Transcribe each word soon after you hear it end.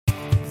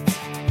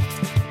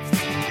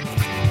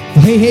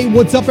Hey,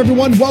 what's up,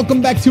 everyone?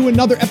 Welcome back to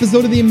another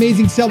episode of the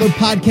Amazing Seller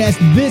Podcast.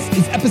 This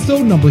is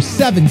episode number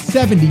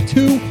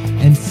 772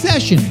 and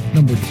session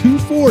number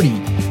 240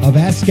 of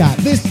Ask Scott.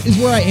 This is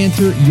where I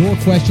answer your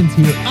questions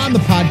here on the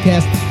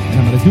podcast,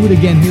 and I'm going to do it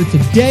again here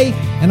today,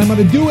 and I'm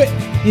going to do it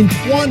in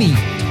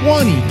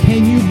 2020.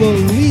 Can you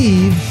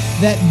believe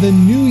that the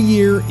new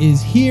year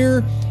is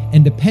here?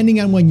 And depending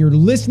on when you're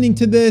listening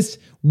to this,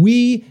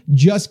 we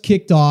just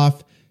kicked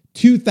off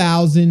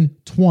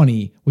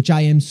 2020, which I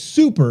am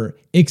super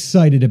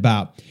excited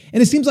about.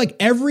 And it seems like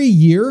every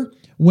year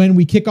when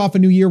we kick off a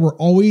new year, we're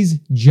always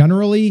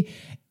generally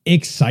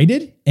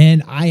excited.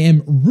 And I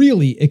am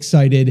really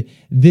excited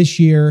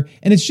this year.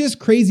 And it's just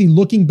crazy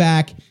looking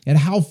back at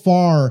how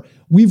far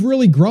we've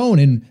really grown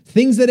and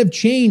things that have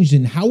changed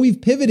and how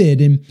we've pivoted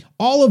and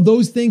all of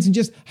those things and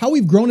just how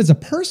we've grown as a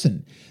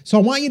person. So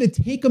I want you to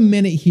take a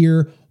minute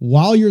here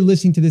while you're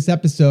listening to this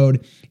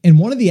episode. And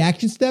one of the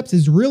action steps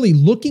is really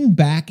looking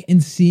back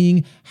and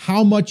seeing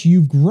how much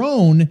you've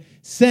grown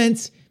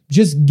since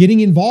just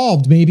getting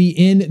involved maybe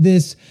in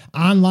this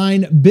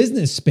online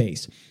business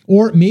space.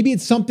 Or maybe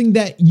it's something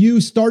that you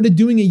started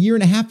doing a year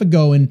and a half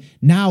ago and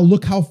now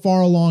look how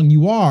far along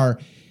you are.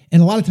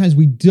 And a lot of times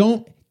we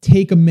don't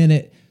take a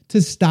minute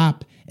to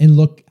stop and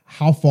look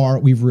how far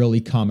we've really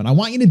come. And I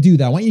want you to do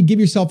that. I want you to give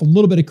yourself a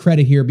little bit of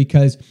credit here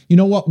because you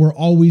know what? We're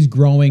always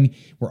growing.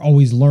 We're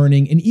always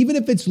learning. And even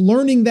if it's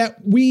learning that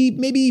we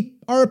maybe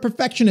are a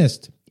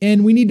perfectionist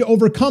and we need to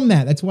overcome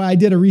that. That's why I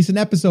did a recent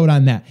episode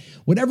on that.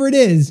 Whatever it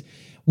is,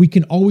 we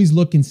can always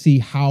look and see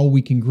how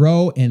we can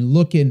grow and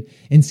look and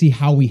see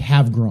how we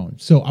have grown.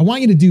 So I want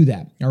you to do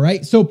that. All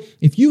right. So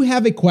if you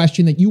have a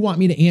question that you want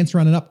me to answer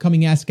on an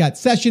upcoming Ask Scott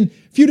session,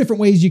 a few different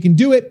ways you can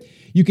do it.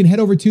 You can head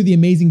over to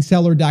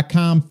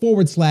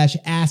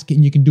theamazingseller.com/ask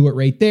and you can do it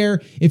right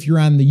there. If you're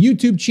on the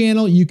YouTube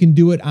channel, you can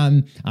do it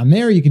on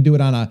there. You can do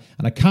it on a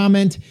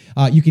comment.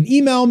 You can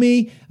email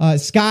me,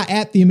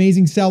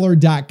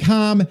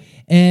 scott@theamazingseller.com.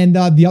 And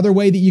the other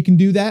way that you can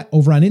do that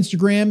over on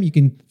Instagram, you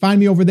can find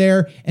me over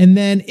there. And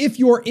then if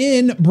you're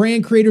in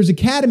Brand Creators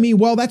Academy,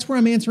 well, that's where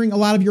I'm answering a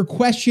lot of your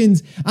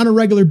questions on a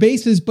regular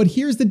basis. But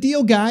here's the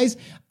deal, guys.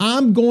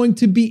 I'm going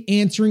to be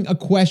answering a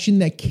question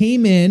that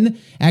came in.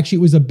 Actually,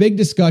 it was a big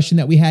discussion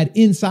that we had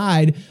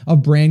inside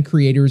of Brand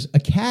Creators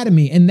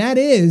Academy. And that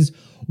is,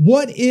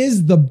 what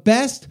is the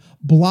best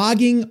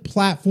blogging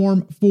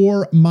platform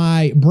for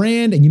my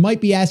brand? And you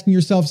might be asking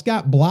yourself,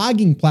 Scott,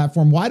 blogging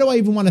platform, why do I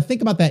even want to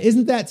think about that?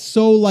 Isn't that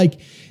so like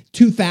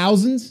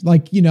 2000s,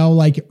 like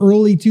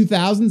early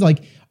 2000s?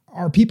 Like,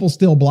 are people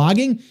still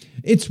blogging?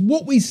 It's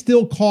what we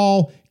still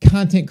call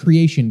content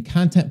creation,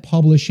 content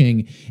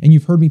publishing. And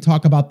you've heard me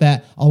talk about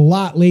that a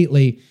lot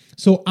lately.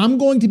 So I'm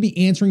going to be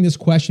answering this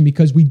question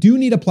because we do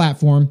need a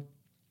platform.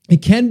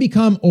 It can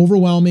become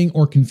overwhelming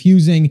or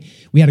confusing.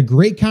 We had a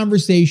great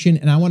conversation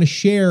and I want to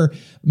share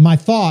my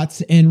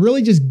thoughts and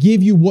really just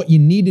give you what you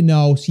need to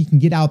know so you can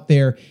get out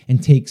there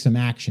and take some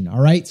action.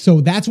 All right.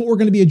 So that's what we're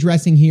going to be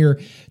addressing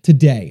here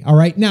today. All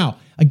right. Now,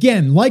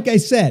 again, like I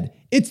said,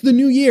 it's the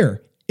new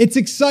year. It's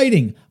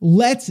exciting.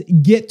 Let's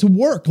get to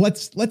work.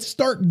 Let's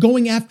start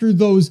going after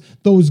those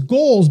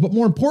goals, but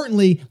more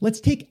importantly,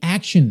 let's take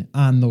action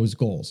on those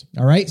goals.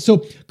 All right. So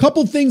a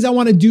couple things I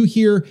want to do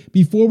here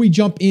before we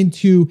jump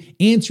into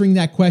answering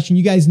that question.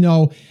 You guys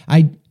know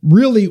I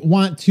really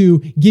want to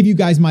give you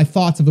guys my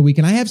thoughts of the week,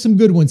 and I have some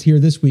good ones here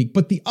this week.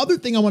 But the other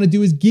thing I want to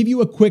do is give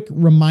you a quick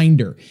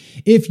reminder.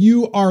 If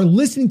you are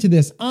listening to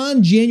this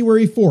on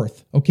January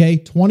 4th,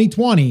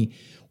 2020,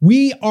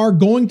 we are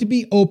going to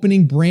be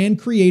opening Brand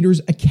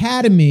Creators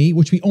Academy,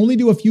 which we only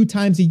do a few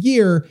times a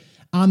year,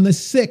 on the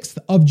 6th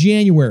of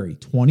January,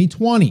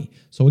 2020.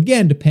 So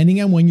again, depending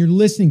on when you're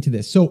listening to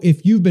this. So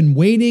if you've been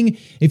waiting,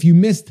 if you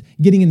missed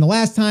getting in the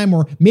last time,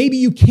 or maybe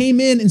you came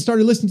in and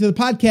started listening to the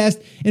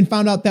podcast and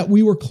found out that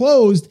we were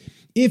closed,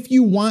 if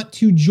you want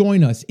to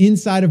join us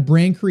inside of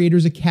Brand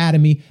Creators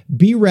Academy,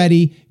 be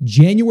ready,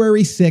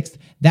 January 6th.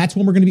 That's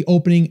when we're going to be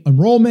opening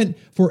enrollment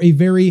for a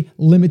very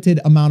limited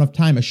amount of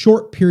time, a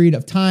short period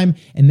of time,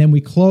 and then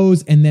we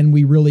close, and then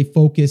we really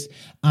focus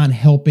on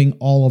helping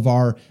all of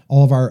our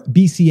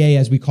BCA,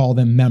 as we call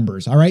them,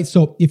 members. All right.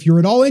 So if you're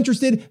at all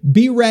interested,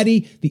 be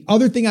ready. The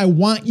other thing I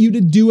want you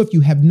to do, if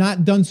you have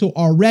not done so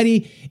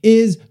already,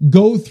 is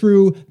go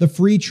through the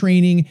free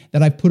training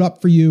that I've put up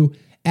for you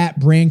at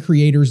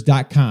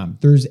brandcreators.com.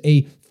 There's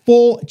a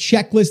full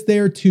checklist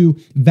there to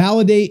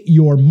validate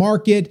your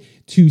market,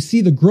 to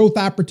see the growth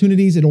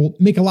opportunities. It'll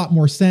make a lot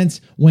more sense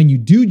when you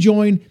do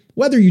join.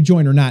 Whether you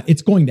join or not,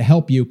 it's going to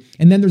help you.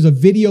 And then there's a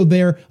video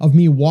there of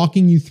me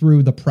walking you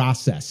through the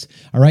process.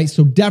 All right.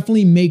 So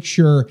definitely make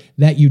sure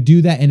that you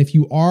do that. And if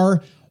you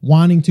are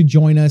wanting to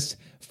join us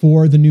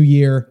for the new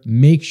year.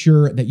 Make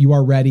sure that you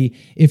are ready.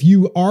 If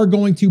you are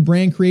going to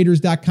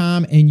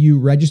brandcreators.com and you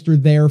register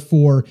there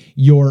for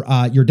your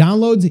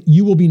downloads,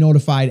 you will be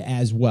notified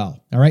as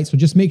well. All right. So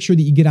just make sure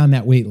that you get on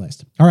that wait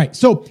list. All right.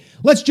 So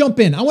let's jump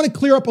in. I want to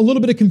clear up a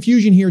little bit of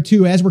confusion here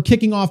too, as we're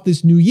kicking off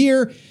this new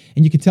year.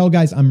 And you can tell,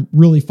 guys, I'm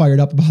really fired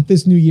up about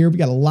this new year. We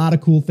got a lot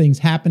of cool things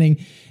happening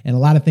and a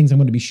lot of things I'm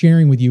going to be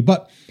sharing with you.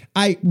 But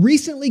I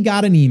recently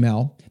got an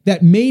email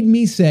that made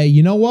me say,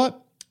 you know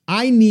what?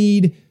 I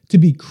need to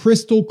be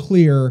crystal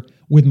clear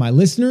with my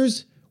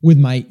listeners, with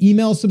my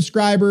email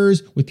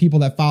subscribers, with people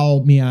that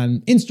follow me on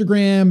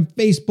Instagram,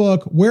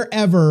 Facebook,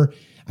 wherever.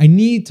 I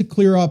need to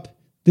clear up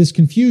this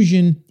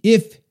confusion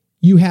if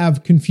you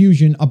have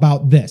confusion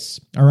about this.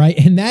 All right.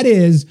 And that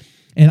is,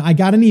 and I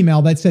got an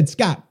email that said,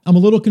 Scott, I'm a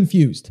little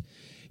confused.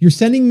 You're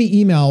sending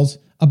me emails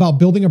about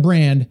building a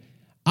brand.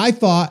 I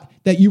thought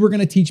that you were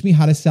going to teach me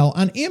how to sell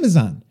on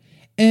Amazon.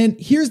 And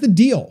here's the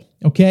deal,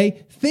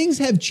 okay? Things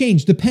have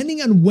changed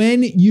depending on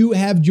when you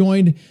have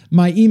joined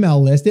my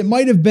email list. It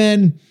might have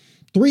been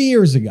 3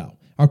 years ago,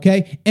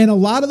 okay? And a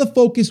lot of the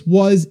focus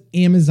was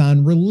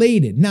Amazon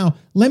related. Now,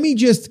 let me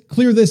just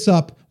clear this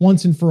up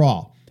once and for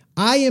all.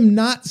 I am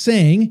not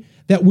saying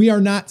that we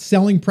are not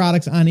selling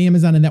products on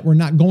Amazon and that we're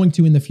not going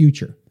to in the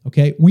future,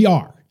 okay? We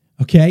are,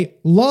 okay?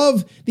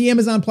 Love the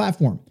Amazon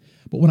platform.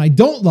 But what I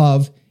don't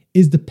love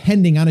is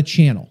depending on a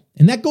channel.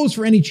 And that goes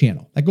for any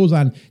channel. That goes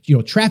on,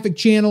 traffic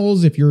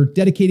channels. If you're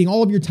dedicating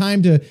all of your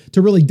time to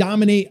really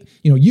dominate,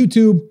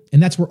 YouTube,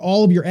 and that's where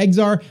all of your eggs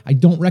are, I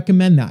don't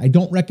recommend that. I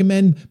don't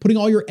recommend putting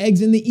all your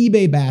eggs in the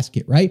eBay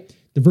basket, right?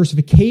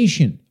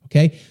 Diversification,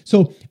 okay?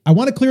 So I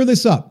want to clear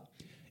this up.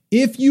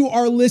 If you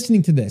are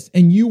listening to this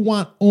and you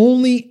want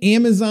only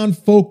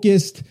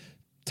Amazon-focused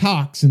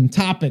talks and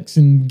topics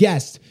and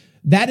guests,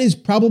 that is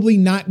probably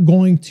not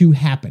going to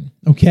happen,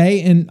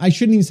 okay? And I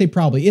shouldn't even say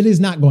probably. It is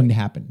not going to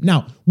happen.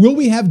 Now, will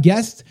we have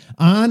guests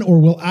on,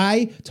 or will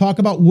I talk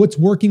about what's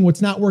working,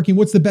 what's not working,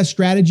 what's the best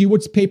strategy,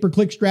 what's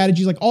pay-per-click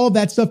strategies, like all of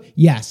that stuff?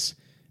 Yes,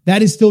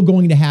 that is still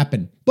going to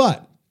happen.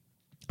 But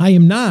I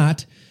am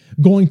not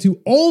going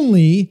to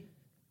only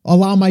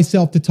allow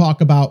myself to talk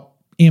about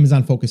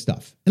Amazon-focused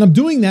stuff. And I'm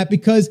doing that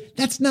because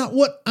that's not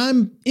what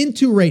I'm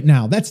into right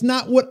now. That's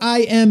not what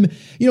I am,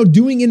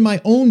 doing in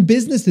my own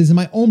businesses and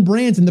my own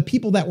brands and the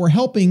people that we're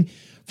helping,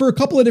 for a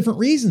couple of different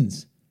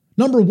reasons.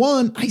 Number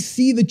one, I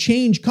see the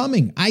change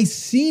coming. I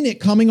seen it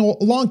coming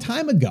a long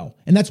time ago.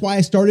 And that's why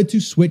I started to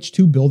switch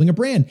to building a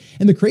brand.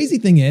 And the crazy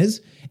thing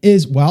is,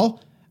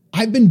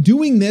 I've been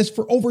doing this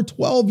for over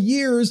 12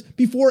 years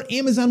before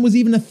Amazon was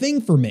even a thing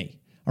for me.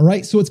 All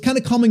right. So it's kind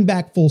of coming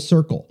back full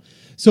circle.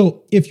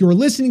 So if you're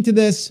listening to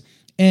this,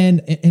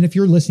 and if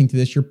you're listening to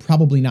this, you're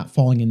probably not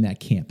falling in that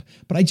camp.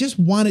 But I just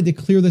wanted to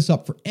clear this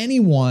up for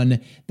anyone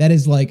that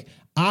is like,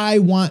 I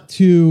want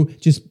to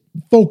just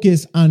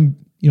focus on,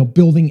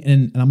 building,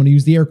 and I'm going to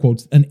use the air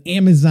quotes, an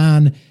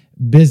Amazon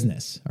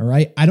business. All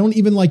right. I don't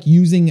even like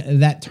using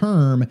that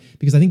term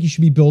because I think you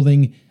should be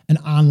building an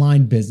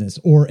online business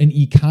or an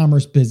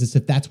e-commerce business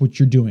if that's what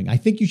you're doing. I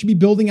think you should be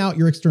building out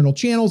your external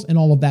channels and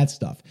all of that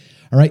stuff.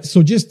 All right.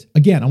 So just,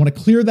 again, I want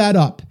to clear that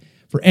up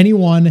for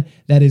anyone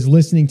that is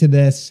listening to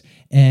this,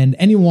 and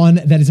anyone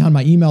that is on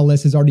my email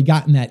list has already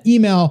gotten that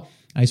email.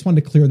 I just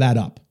wanted to clear that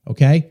up.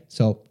 Okay.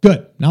 So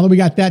good. Now that we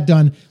got that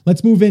done,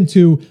 let's move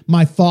into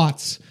my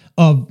thoughts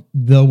of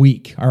the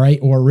week. All right.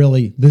 Or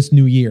really this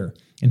new year.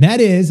 And that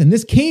is, and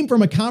this came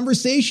from a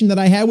conversation that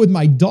I had with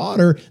my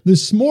daughter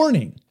this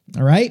morning.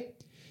 All right.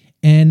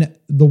 And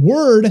the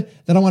word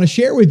that I want to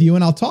share with you,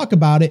 and I'll talk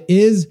about it,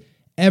 is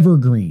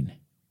evergreen.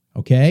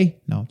 Okay.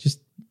 Now just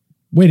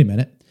wait a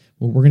minute.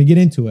 We're going to get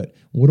into it.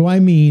 What do I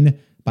mean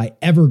by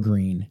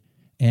evergreen?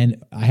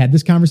 And I had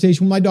this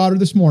conversation with my daughter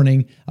this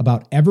morning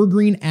about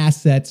evergreen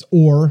assets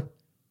or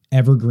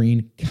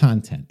evergreen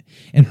content.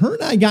 And her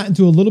and I got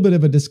into a little bit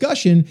of a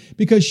discussion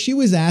because she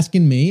was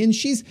asking me, and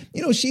she's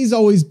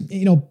always,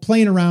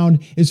 playing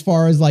around as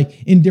far as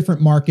like in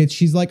different markets.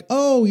 She's like,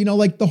 oh,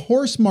 like the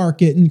horse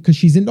market, and because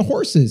she's into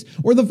horses,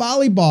 or the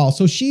volleyball.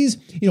 So she's,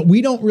 she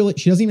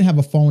doesn't even have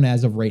a phone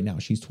as of right now.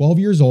 She's 12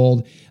 years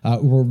old.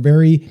 We're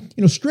very,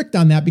 strict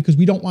on that because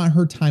we don't want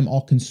her time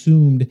all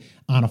consumed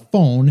on a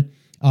phone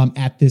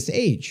at this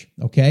age,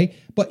 okay?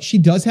 But she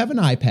does have an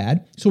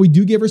iPad, so we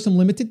do give her some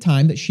limited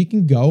time that she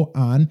can go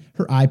on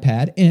her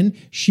iPad, and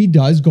she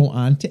does go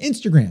on to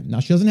Instagram. Now,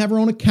 she doesn't have her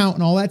own account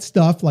and all that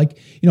stuff. Like,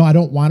 I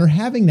don't want her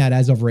having that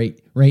as of right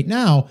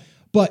now,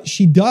 but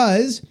she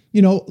does,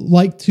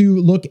 like to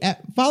look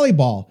at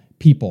volleyball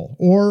people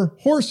or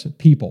horse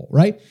people,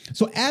 right?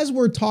 So as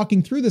we're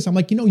talking through this, I'm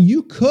like,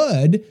 you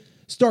could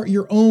start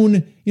your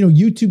own,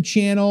 YouTube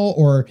channel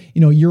or,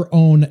 your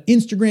own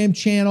Instagram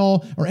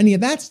channel or any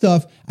of that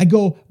stuff. I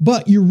go,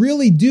 but you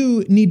really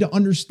do need to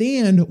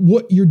understand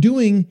what you're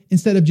doing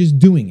instead of just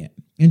doing it.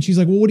 And she's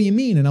like, well, what do you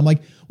mean? And I'm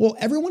like, well,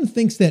 everyone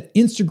thinks that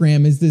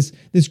Instagram is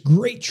this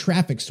great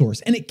traffic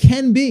source, and it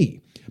can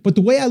be. But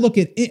the way I look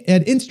at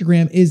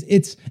Instagram is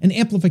it's an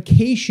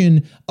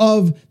amplification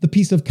of the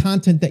piece of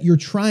content that you're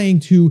trying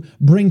to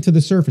bring to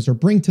the surface or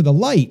bring to the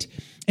light.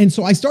 And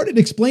so I started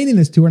explaining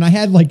this to her, and I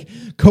had like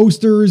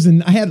coasters,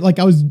 and I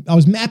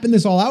was mapping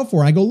this all out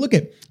for her. I go,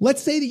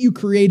 let's say that you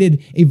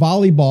created a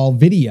volleyball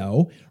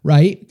video,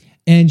 right?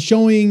 And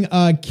showing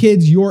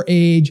kids your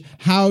age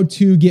how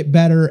to get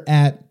better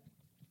at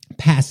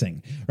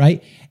passing,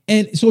 right?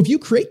 And so if you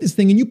create this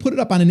thing and you put it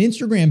up on an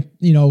Instagram,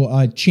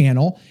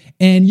 channel,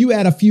 and you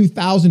add a few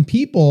thousand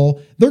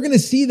people, they're going to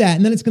see that,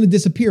 and then it's going to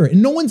disappear.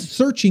 And no one's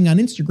searching on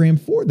Instagram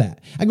for that.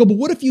 I go, but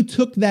what if you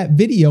took that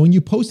video and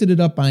you posted it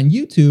up on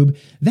YouTube?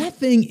 That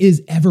thing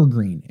is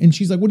evergreen. And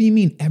she's like, what do you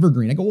mean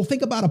evergreen? I go, well,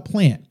 think about a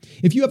plant.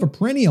 If you have a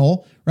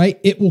perennial, right,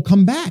 it will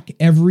come back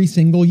every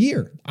single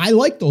year. I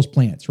like those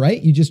plants, right?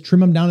 You just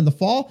trim them down in the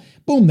fall,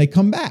 boom, they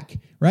come back,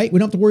 right? We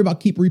don't have to worry about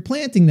keep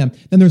replanting them.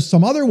 Then there's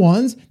some other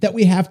ones that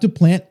we have to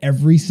plant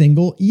every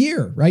single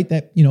year, right?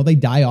 That, they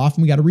die off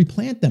and we got to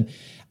replant them.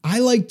 I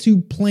like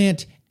to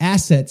plant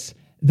assets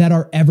that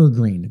are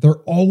evergreen. They're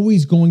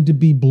always going to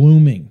be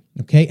blooming,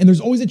 okay? And there's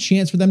always a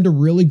chance for them to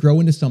really grow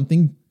into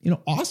something,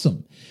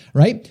 awesome,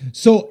 right?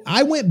 So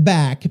I went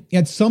back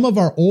at some of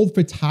our old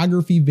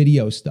photography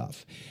video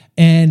stuff.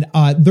 And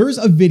there's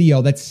a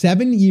video that's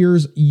 7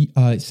 years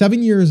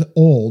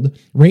old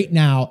right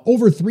now,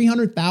 over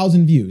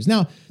 300,000 views.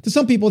 Now, to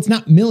some people, it's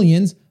not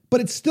millions, but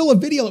it's still a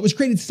video that was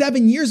created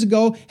 7 years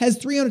ago, has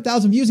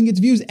 300,000 views and gets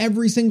views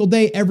every single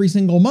day, every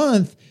single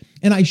month.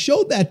 And I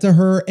showed that to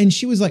her, and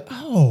she was like,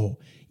 oh,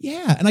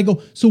 yeah. And I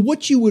go, so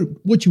what you would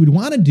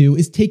want to do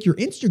is take your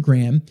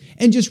Instagram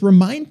and just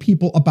remind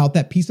people about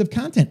that piece of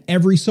content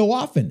every so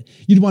often.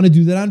 You'd want to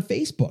do that on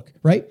Facebook,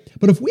 right?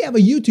 But if we have a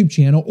YouTube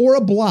channel or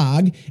a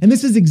blog, and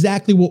this is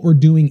exactly what we're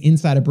doing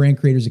inside of Brand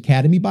Creators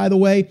Academy, by the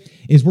way,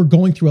 is we're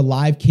going through a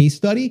live case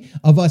study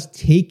of us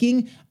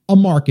taking a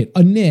market,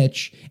 a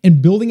niche,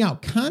 and building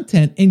out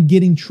content and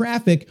getting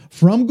traffic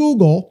from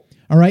Google.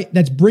 All right,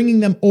 that's bringing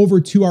them over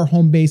to our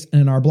home base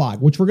and our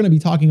blog, which we're going to be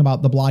talking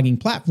about the blogging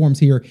platforms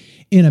here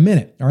in a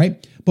minute. All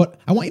right, but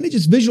I want you to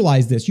just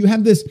visualize this. You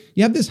have this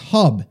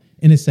hub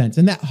in a sense,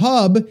 and that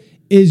hub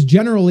is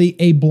generally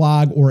a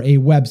blog or a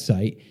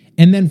website.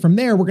 And then from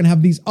there, we're going to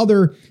have these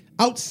other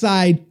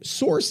outside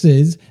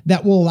sources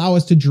that will allow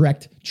us to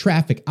direct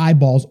traffic,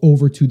 eyeballs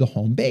over to the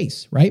home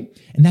base, right?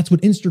 And that's what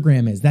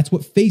Instagram is. That's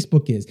what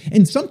Facebook is.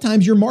 And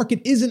sometimes your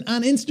market isn't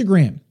on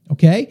Instagram,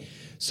 okay?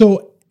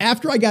 So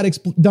after I got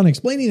done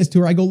explaining this to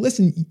her, I go,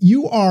 listen,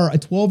 you are a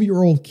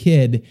 12-year-old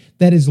kid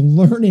that is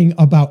learning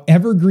about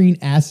evergreen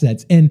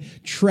assets and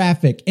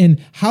traffic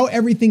and how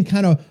everything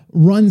kind of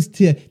runs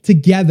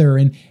together.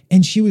 And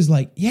she was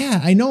like,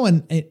 yeah, I know.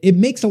 And it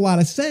makes a lot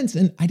of sense.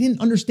 And I didn't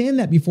understand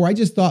that before. I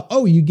just thought,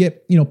 oh, you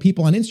get,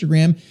 people on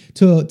Instagram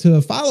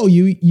to follow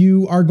you,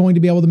 you are going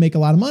to be able to make a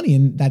lot of money.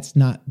 And that's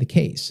not the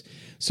case.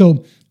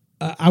 So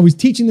I was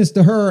teaching this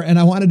to her, and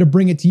I wanted to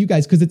bring it to you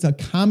guys because it's a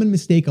common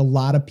mistake a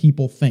lot of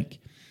people think.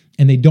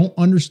 And they don't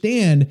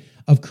understand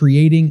of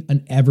creating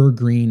an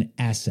evergreen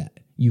asset.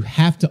 You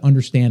have to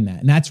understand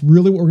that. And that's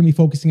really what we're going to be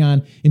focusing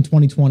on in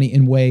 2020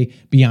 and way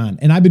beyond.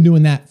 And I've been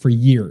doing that for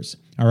years.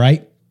 All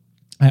right.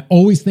 I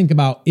always think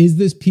about, is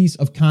this piece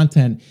of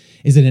content,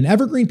 is it an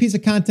evergreen piece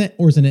of content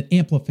or is it an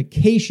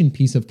amplification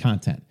piece of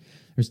content?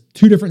 There's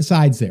two different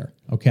sides there.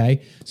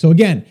 Okay. So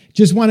again,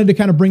 just wanted to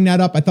kind of bring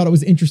that up. I thought it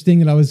was interesting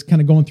that I was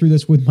kind of going through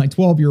this with my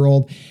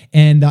 12-year-old,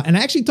 and I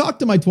actually talked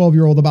to my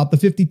 12-year-old about the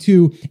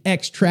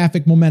 52X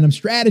traffic momentum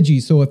strategy.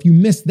 So if you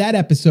missed that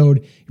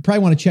episode, you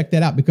probably want to check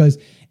that out because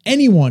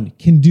anyone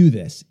can do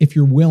this if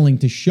you're willing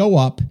to show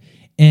up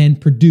and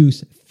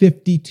produce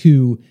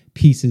 52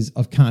 pieces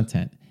of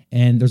content.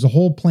 And there's a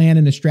whole plan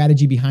and a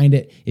strategy behind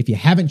it. If you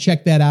haven't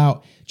checked that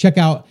out, check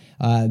out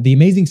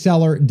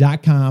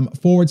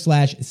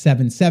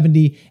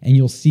theamazingseller.com/770, and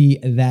you'll see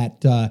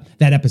that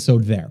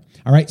episode there.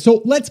 All right.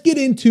 So let's get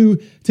into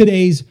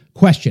today's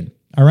question.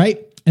 All right.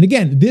 And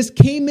again, this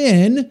came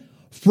in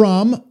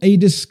from a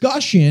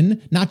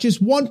discussion, not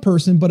just one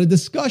person, but a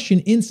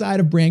discussion inside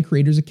of Brand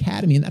Creators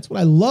Academy. And that's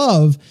what I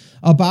love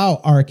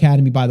about our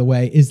academy, by the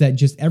way, is that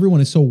just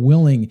everyone is so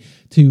willing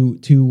to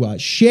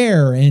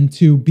share and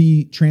to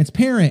be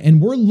transparent.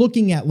 And we're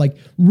looking at like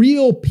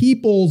real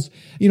people's,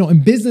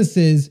 and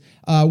businesses,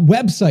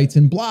 websites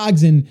and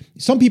blogs. And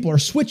some people are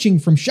switching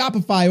from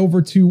Shopify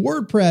over to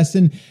WordPress.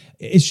 And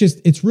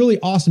it's really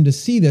awesome to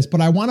see this,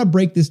 but I want to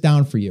break this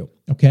down for you.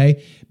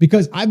 Okay.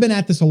 Because I've been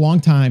at this a long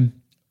time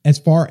as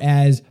far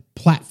as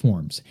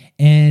platforms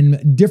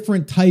and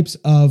different types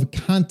of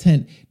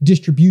content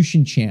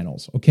distribution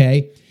channels,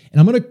 okay?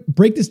 And I'm going to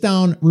break this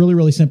down really,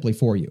 really simply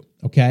for you,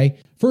 okay?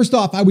 First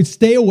off, I would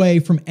stay away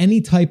from any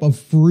type of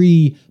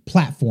free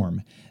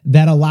platform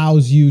that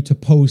allows you to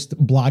post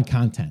blog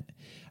content.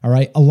 All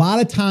right. A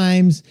lot of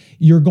times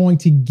you're going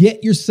to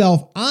get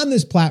yourself on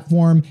this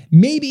platform,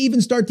 maybe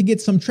even start to get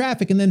some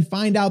traffic and then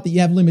find out that you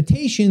have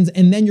limitations.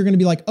 And then you're going to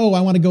be like, oh,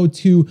 I want to go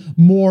to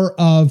more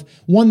of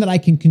one that I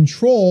can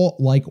control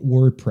like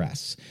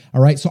WordPress.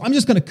 All right. So I'm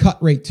just going to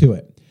cut right to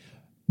it.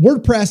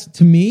 WordPress,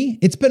 to me,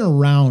 it's been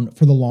around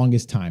for the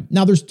longest time.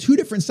 Now, there's two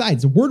different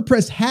sides.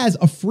 WordPress has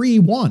a free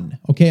one,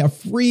 okay? A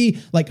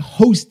free, like,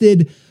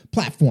 hosted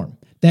platform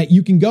that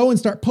you can go and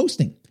start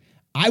posting.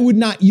 I would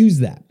not use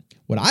that.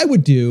 What I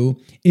would do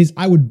is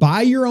I would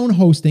buy your own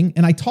hosting,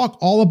 and I talk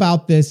all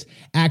about this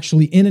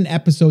actually in an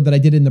episode that I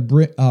did in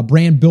the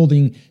brand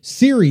building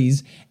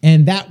series,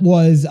 and that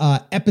was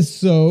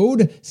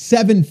episode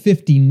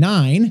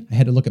 759. I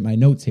had to look at my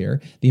notes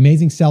here,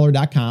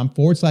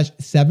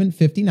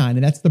 theamazingseller.com/759,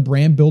 and that's the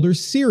brand builder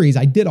series.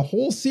 I did a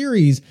whole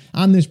series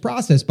on this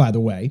process, by the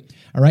way.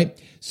 All right.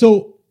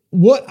 So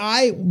what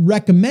I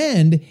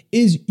recommend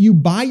is you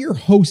buy your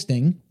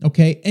hosting,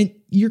 okay, and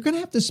you're going to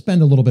have to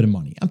spend a little bit of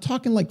money. I'm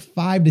talking like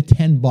 $5 to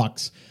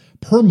 $10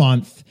 per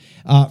month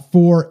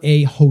for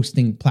a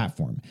hosting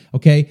platform,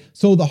 okay?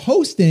 So the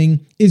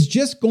hosting is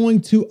just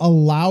going to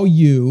allow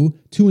you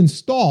to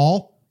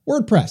install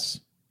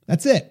WordPress.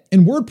 That's it.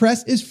 And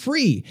WordPress is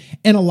free.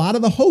 And a lot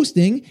of the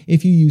hosting,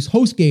 if you use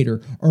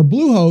HostGator or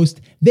Bluehost,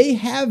 they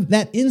have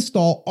that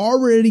install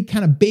already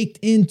kind of baked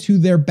into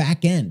their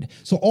back end.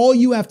 So all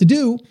you have to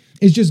do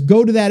is just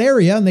go to that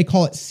area, and they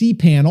call it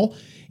cPanel.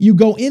 You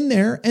go in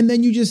there and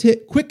then you just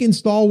hit quick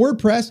install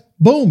WordPress.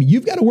 Boom,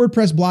 you've got a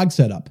WordPress blog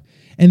set up.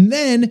 And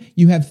then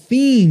you have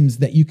themes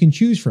that you can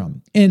choose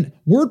from. And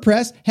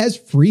WordPress has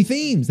free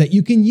themes that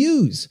you can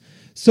use.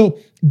 So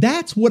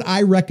that's what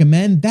I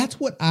recommend. That's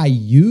what I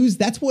use.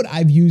 That's what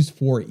I've used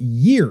for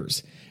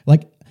years.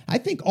 Like, I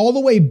think all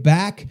the way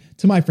back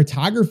to my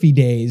photography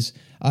days,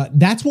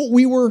 that's what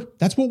we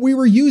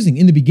were using.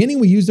 In the beginning,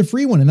 we used a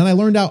free one. And then I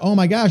learned out, oh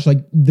my gosh, like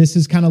this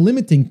is kind of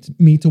limiting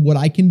me to what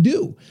I can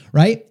do,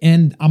 right?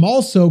 And I'm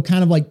also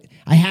kind of like,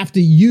 I have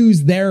to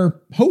use their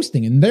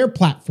hosting and their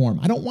platform.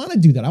 I don't want to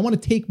do that. I want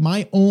to take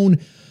my own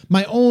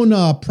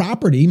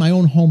property, my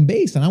own home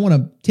base, and I want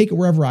to take it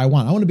wherever I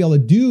want. I want to be able to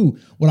do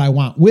what I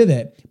want with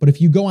it. But if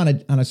you go on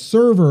a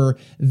server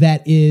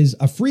that is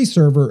a free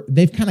server,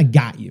 they've kind of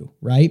got you,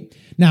 right?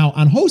 Now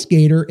on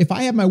HostGator, if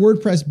I have my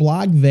WordPress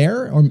blog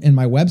there and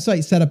my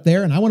website set up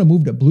there and I want to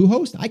move to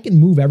Bluehost, I can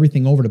move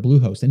everything over to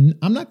Bluehost and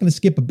I'm not going to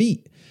skip a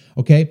beat,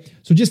 okay?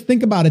 So just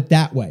think about it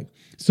that way.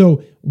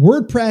 So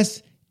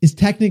WordPress is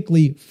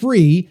technically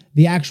free,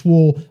 the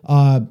actual,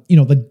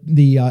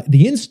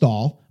 the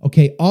install,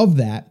 okay, of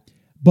that.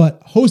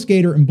 But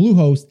HostGator and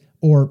Bluehost,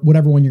 or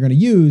whatever one you're going to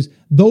use,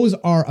 those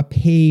are a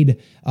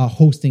paid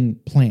hosting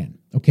plan,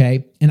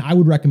 okay? And I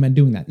would recommend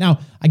doing that. Now,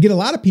 I get a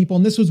lot of people,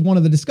 and this was one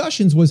of the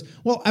discussions was,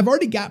 well, I've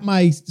already got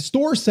my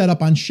store set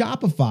up on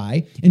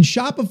Shopify, and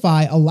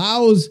Shopify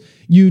allows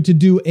you to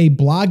do a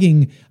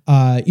blogging,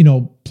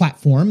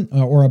 platform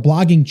or a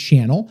blogging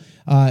channel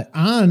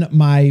on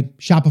my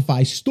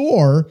Shopify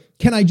store.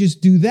 Can I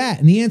just do that?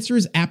 And the answer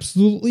is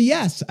absolutely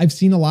yes. I've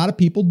seen a lot of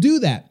people do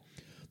that.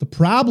 The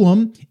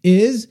problem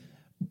is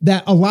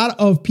that a lot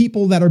of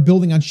people that are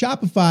building on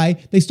Shopify,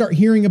 they start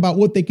hearing about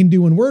what they can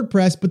do in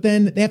WordPress, but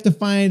then they have to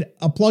find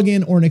a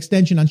plugin or an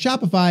extension on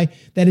Shopify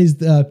that is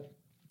the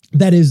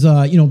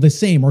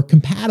same or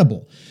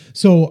compatible.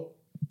 So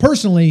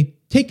personally,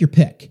 take your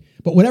pick.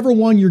 But whatever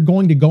one you're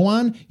going to go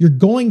on, you're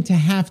going to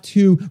have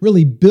to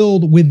really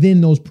build within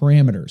those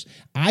parameters.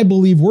 I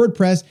believe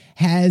WordPress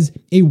has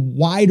a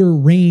wider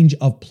range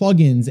of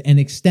plugins and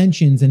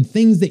extensions and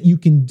things that you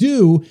can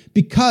do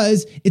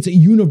because it's a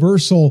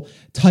universal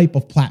type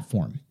of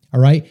platform.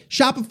 All right.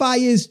 Shopify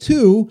is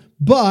too,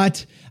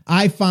 but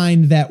I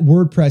find that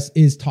WordPress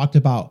is talked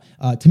about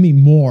to me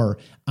more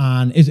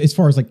on as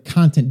far as like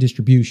content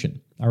distribution.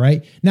 All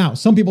right. Now,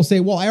 some people say,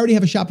 well, I already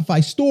have a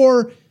Shopify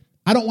store.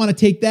 I don't want to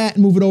take that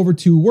and move it over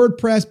to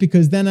WordPress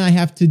because then I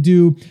have to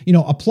do,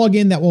 a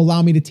plugin that will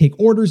allow me to take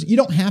orders. You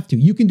don't have to.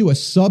 You can do a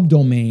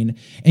subdomain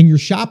and your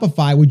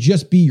Shopify would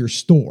just be your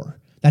store.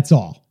 That's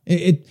all.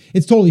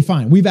 It's totally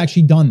fine. We've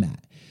actually done that.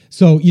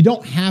 So you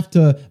don't have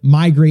to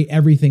migrate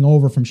everything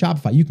over from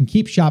Shopify. You can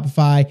keep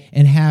Shopify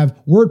and have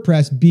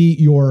WordPress be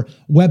your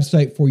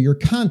website for your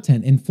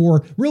content and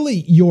for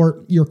really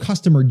your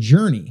customer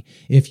journey,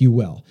 if you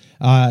will.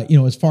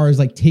 As far as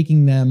like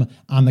taking them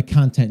on the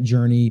content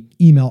journey,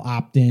 email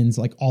opt-ins,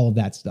 like all of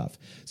that stuff.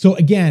 So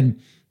again,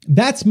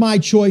 that's my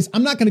choice.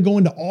 I'm not going to go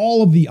into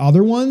all of the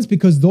other ones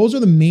because those are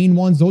the main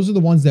ones. Those are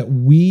the ones that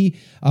we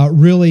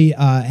really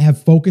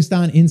have focused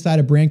on inside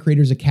of Brand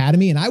Creators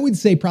Academy. And I would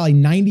say probably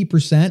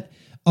 90%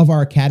 of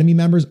our Academy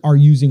members are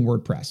using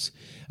WordPress.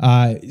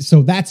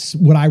 So that's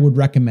what I would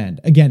recommend.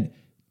 Again,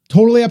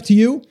 totally up to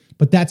you,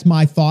 but that's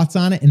my thoughts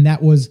on it. And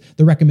that was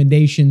the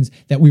recommendations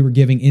that we were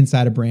giving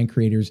inside of Brand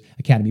Creators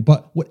Academy.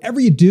 But whatever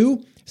you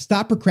do,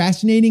 stop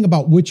procrastinating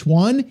about which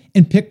one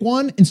and pick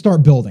one and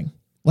start building.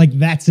 Like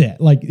that's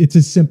it. Like it's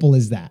as simple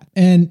as that.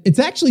 And it's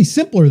actually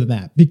simpler than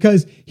that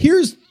because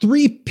here's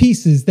 3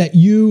 pieces that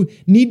you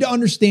need to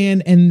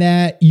understand and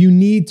that you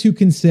need to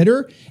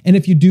consider. And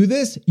if you do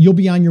this, you'll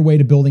be on your way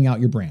to building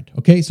out your brand.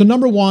 Okay. So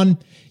number 1,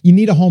 you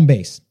need a home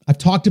base. I've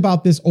talked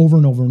about this over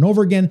and over and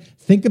over again.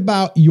 Think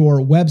about your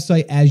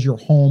website as your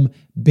home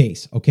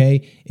base.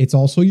 Okay. It's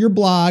also your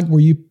blog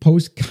where you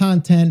post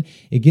content.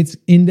 It gets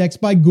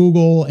indexed by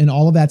Google and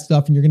all of that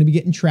stuff. And you're going to be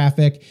getting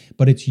traffic,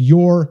 but it's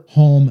your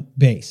home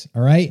base.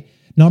 All right.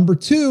 Number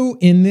 2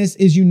 in this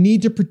is you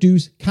need to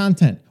produce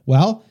content.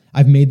 Well,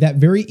 I've made that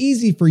very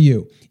easy for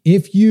you.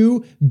 If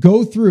you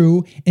go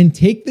through and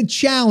take the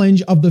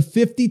challenge of the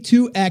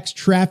 52x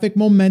traffic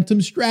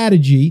momentum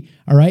strategy,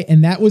 all right,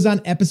 and that was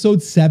on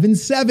episode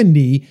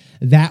 770,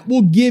 that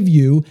will give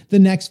you the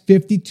next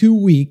 52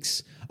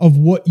 weeks of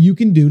what you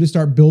can do to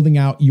start building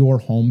out your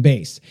home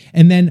base.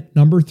 And then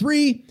number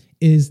 3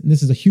 is, and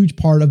this is a huge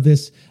part of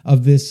this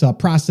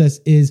process,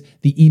 is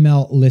the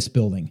email list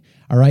building.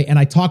 All right. And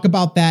I talk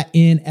about that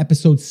in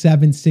episode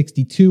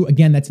 762.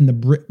 Again, that's in the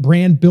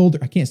Brand Builder.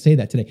 I can't say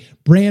that today.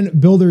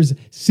 Brand Builders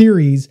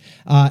series.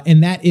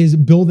 And that is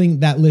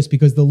building that list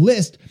because the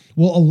list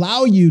will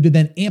allow you to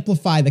then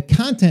amplify the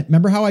content.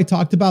 Remember how I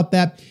talked about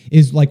that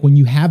is like when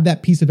you have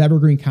that piece of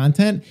evergreen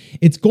content,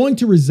 it's going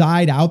to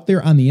reside out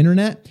there on the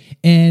internet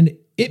and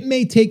it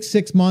may take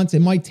 6 months.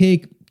 It might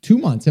take 2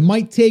 months. It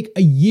might take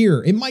a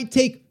year. It might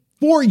take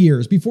 4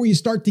 years before you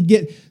start to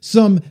get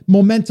some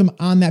momentum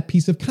on that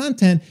piece of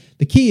content.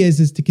 The key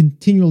is to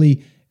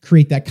continually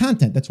create that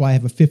content. That's why I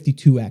have a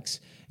 52x,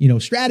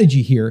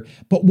 strategy here.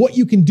 But what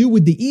you can do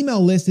with the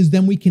email list is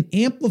then we can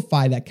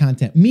amplify that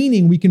content,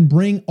 meaning we can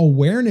bring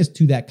awareness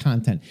to that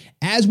content.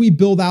 As we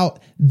build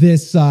out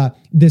this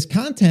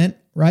content,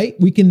 right?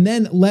 We can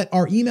then let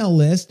our email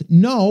list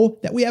know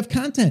that we have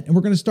content and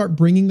we're going to start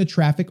bringing the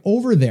traffic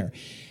over there.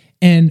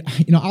 And,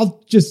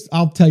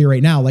 I'll tell you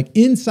right now, like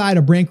inside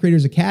of Brand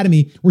Creators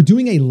Academy, we're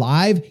doing a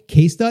live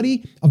case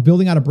study of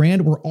building out a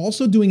brand. We're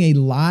also doing a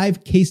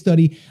live case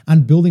study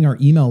on building our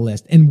email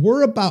list. And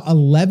we're about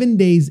 11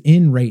 days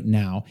in right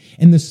now.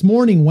 And this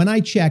morning when I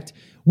checked,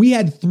 we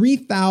had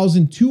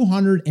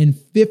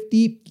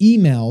 3,250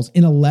 emails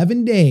in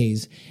 11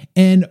 days,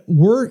 and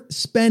we're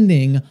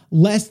spending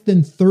less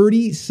than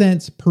 30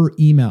 cents per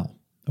email.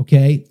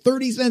 Okay,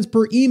 30 cents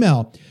per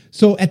email.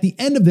 So at the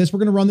end of this, we're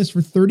going to run this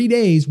for 30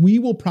 days. We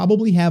will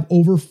probably have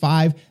over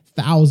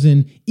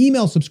 5,000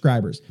 email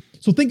subscribers.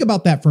 So think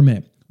about that for a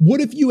minute.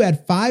 What if you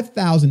had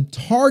 5,000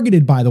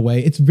 targeted, by the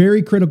way? It's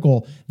very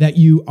critical that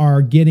you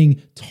are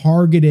getting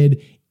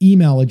targeted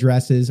email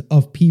addresses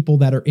of people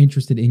that are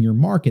interested in your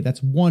market.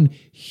 That's one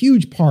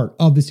huge part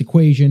of this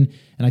equation.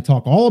 And I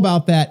talk all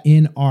about that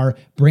in our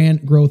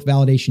brand growth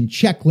validation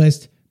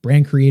checklist,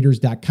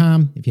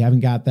 brandcreators.com. If you haven't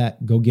got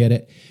that, go get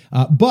it.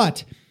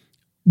 But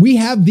we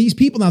have these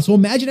people now. So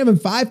imagine having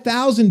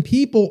 5,000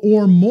 people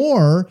or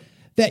more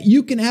that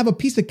you can have a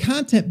piece of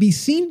content be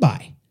seen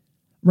by,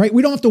 right?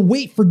 We don't have to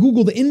wait for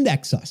Google to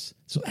index us.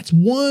 So that's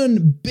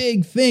one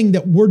big thing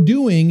that we're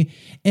doing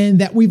and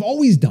that we've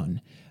always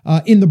done.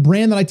 In the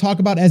brand that I talk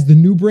about as the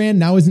new brand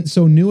now isn't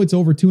so new. It's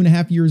over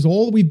 2.5 years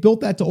old. We've built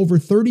that to over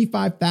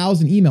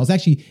 35,000 emails.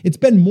 Actually, it's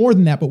been more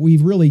than that, but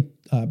we've really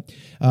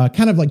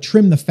kind of like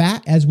trim the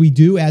fat as we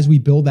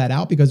build that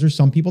out because there's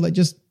some people that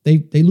just,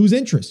 they lose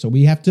interest. So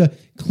we have to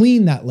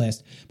clean that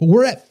list. But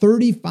we're at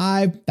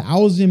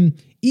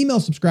 35,000 email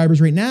subscribers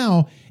right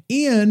now.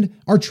 And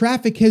our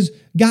traffic has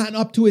gotten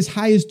up to as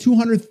high as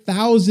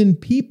 200,000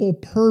 people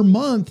per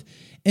month.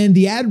 And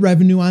the ad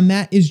revenue on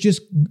that is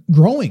just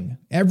growing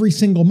every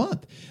single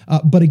month.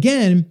 But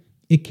again,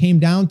 it came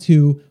down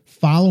to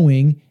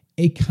following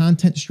a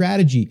content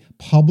strategy,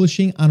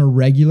 publishing on a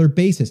regular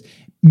basis,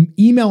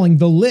 emailing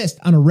the list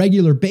on a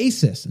regular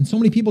basis. And so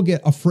many people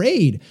get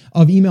afraid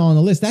of email on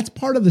the list. That's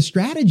part of the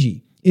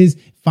strategy, is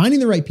finding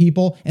the right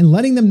people and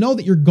letting them know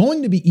that you're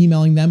going to be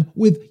emailing them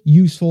with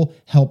useful,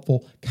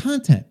 helpful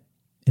content.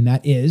 And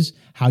that is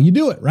how you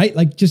do it, right?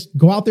 Like just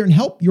go out there and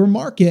help your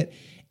market.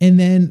 And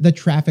then the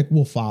traffic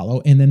will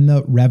follow, and then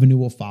the revenue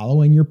will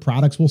follow, and your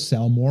products will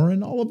sell more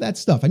and all of that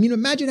stuff. I mean,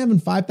 imagine having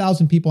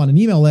 5,000 people on an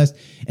email list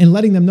and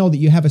letting them know that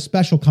you have a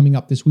special coming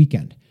up this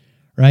weekend,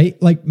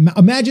 right? Like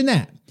imagine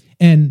that.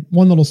 And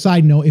one little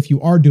side note, if you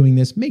are doing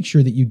this, make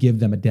sure that you give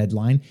them a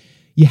deadline.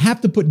 You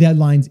have to put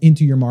deadlines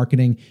into your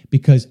marketing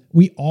because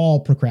we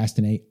all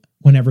procrastinate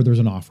whenever there's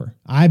an offer.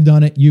 I've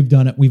done it. You've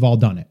done it. We've all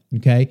done it.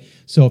 Okay.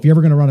 So if you're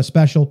ever going to run a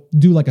special,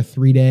 do like a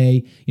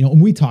 3-day,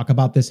 and we talk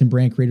about this in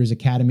Brand Creators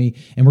Academy,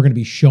 and we're going to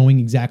be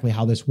showing exactly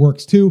how this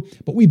works too.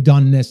 But we've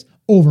done this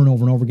over and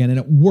over and over again, and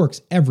it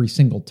works every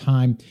single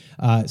time.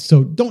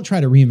 So don't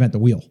try to reinvent the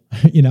wheel,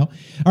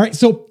 All right.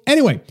 So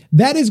anyway,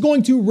 that is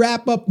going to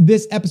wrap up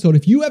this episode.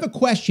 If you have a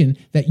question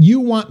that you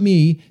want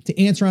me to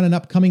answer on an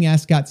upcoming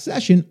Ask Scott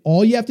session,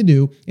 all you have to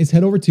do is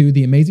head over to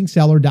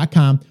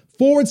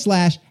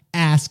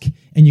theamazingseller.com/ask,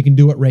 and you can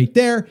do it right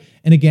there.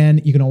 And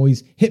again, you can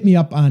always hit me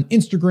up on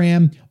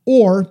Instagram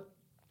or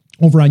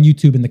over on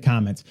YouTube in the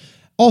comments.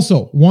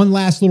 Also, one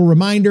last little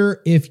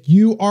reminder, if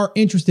you are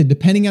interested,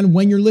 depending on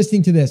when you're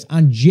listening to this,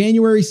 on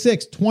January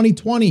 6th,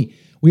 2020,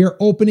 we are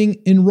opening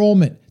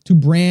enrollment to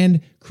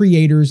Brand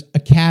Creators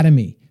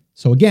Academy.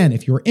 So again,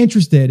 if you're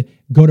interested,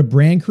 go to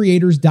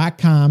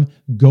brandcreators.com,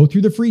 go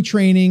through the free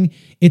training.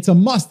 It's a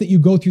must that you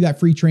go through that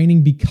free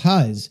training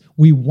because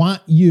we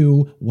want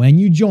you, when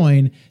you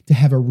join, to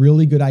have a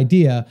really good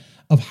idea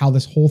of how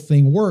this whole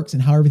thing works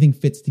and how everything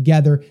fits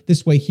together.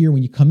 This way here,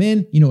 when you come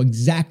in, you know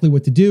exactly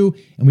what to do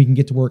and we can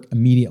get to work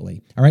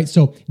immediately. All right,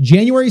 so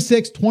January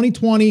 6th,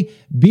 2020,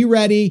 be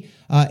ready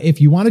if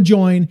you want to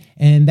join,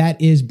 and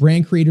that is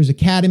Brand Creators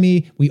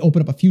Academy. We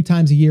open up a few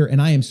times a year,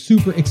 and I am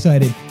super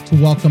excited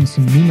to welcome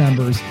some new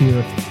members here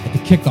at the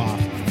kickoff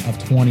of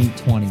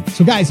 2020.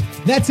 So guys,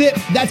 that's it.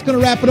 That's going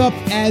to wrap it up.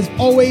 As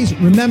always,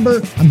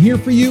 remember, I'm here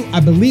for you. I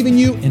believe in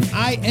you and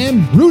I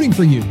am rooting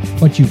for you,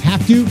 but you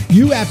have to,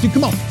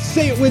 come on,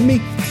 say it with me,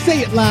 say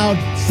it loud,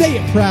 say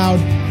it proud,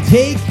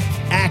 take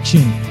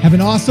action. Have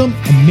an awesome,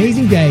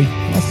 amazing day.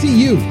 I'll see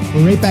you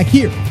right back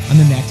here on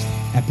the next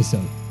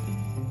episode.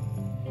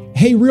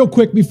 Hey, real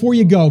quick before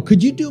you go,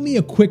 could you do me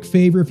a quick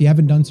favor if you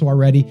haven't done so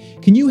already?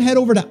 Can you head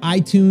over to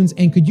iTunes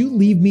and could you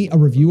leave me a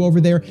review over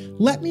there?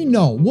 Let me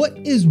know what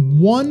is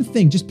one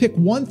thing, just pick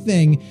one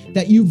thing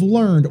that you've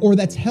learned or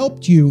that's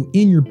helped you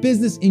in your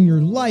business, in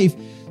your life,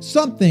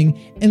 something,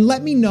 and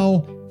let me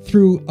know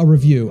through a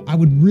review. I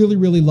would really,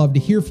 really love to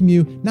hear from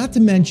you. Not to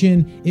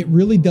mention, it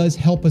really does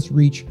help us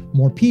reach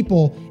more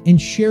people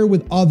and share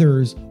with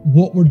others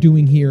what we're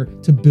doing here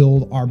to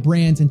build our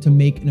brands and to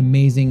make an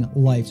amazing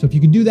life. So if you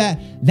can do that,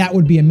 that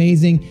would be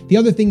amazing. The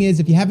other thing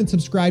is, if you haven't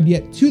subscribed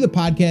yet to the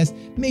podcast,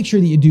 make sure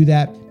that you do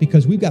that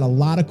because we've got a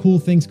lot of cool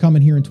things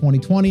coming here in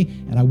 2020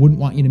 and I wouldn't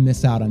want you to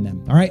miss out on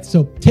them. All right,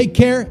 so take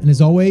care. And as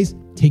always,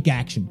 take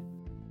action.